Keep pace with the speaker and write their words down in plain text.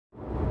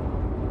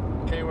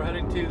Okay, we're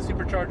heading to the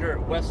Supercharger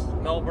at West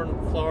Melbourne,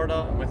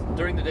 Florida,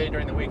 during the day,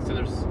 during the week, so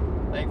there's,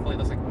 thankfully,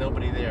 looks like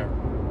nobody there.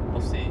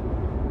 We'll see.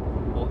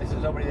 Well, there's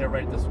nobody there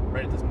right at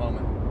this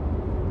moment.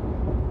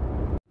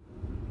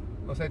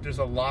 Looks like there's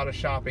a lot of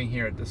shopping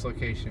here at this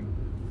location.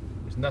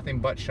 There's nothing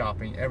but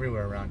shopping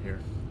everywhere around here.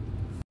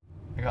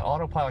 I got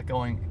autopilot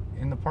going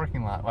in the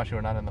parking lot. Well, actually,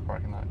 we're not in the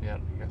parking lot yet,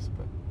 I guess,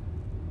 but...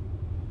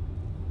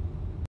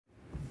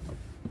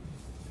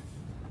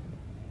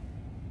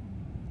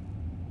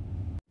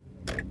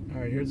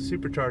 Alright, here's the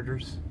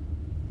Superchargers.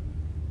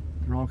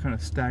 They're all kind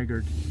of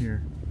staggered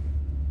here.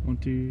 1,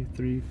 2,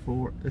 3,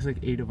 4. There's like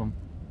 8 of them.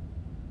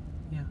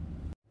 Yeah.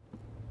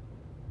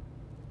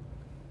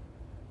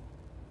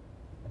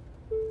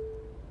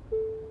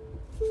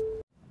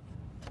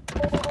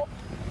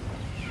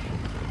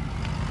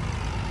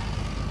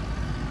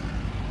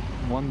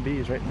 One B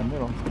is right in the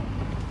middle.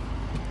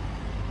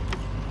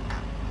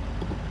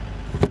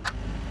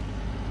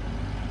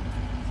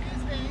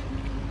 Excuse me.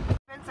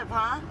 Expensive,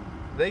 huh?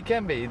 They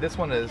can be. This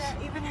one is.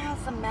 It even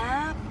has a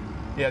map.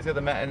 Yeah, it's got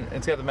the map, and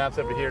it's got the maps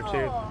over here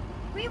too.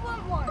 We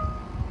want one.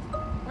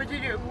 What'd you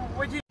do?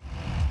 What'd you?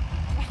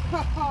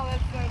 Oh,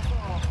 that's so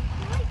cool.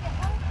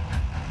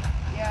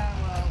 Yeah,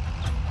 well.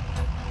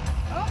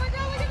 Oh my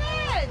God! Look at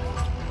that!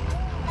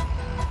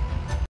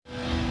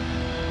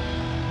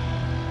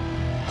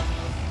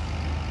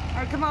 All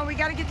right, come on. We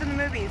gotta get to the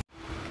movies.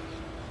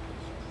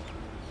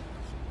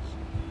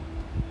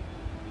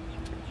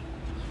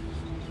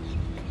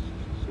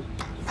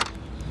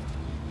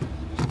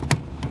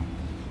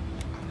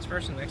 This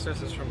person next to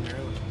us is from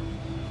Maryland.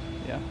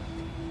 Yeah.